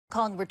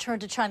Hong Kong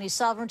returned to Chinese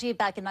sovereignty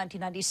back in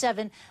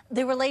 1997.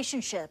 The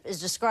relationship is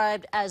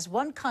described as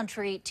one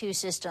country, two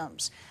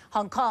systems.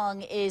 Hong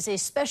Kong is a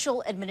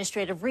special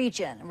administrative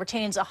region and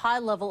retains a high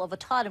level of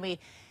autonomy.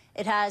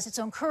 It has its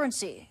own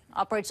currency,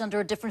 operates under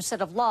a different set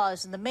of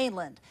laws than the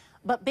mainland.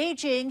 But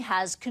Beijing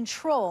has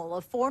control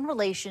of foreign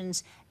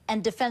relations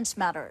and defense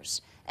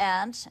matters.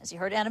 And, as you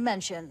heard Anna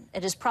mention,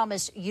 it has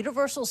promised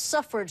universal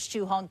suffrage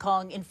to Hong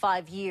Kong in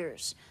 5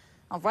 years.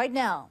 Right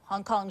now,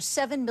 Hong Kong's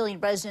 7 million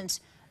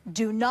residents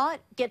do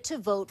not get to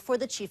vote for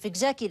the chief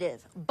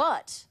executive.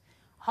 But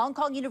Hong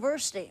Kong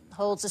University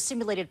holds a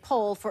simulated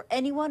poll for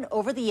anyone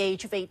over the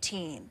age of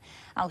 18.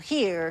 Now,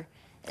 here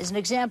is an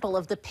example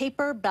of the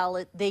paper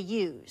ballot they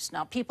use.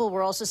 Now, people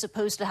were also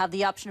supposed to have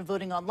the option of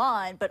voting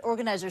online, but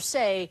organizers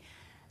say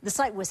the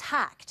site was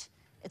hacked.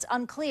 It's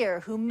unclear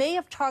who may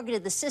have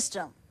targeted the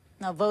system.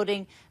 Now,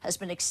 voting has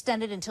been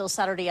extended until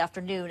Saturday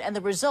afternoon, and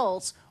the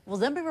results will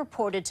then be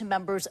reported to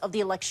members of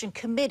the election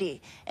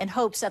committee in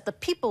hopes that the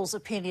people's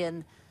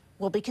opinion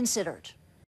will be considered.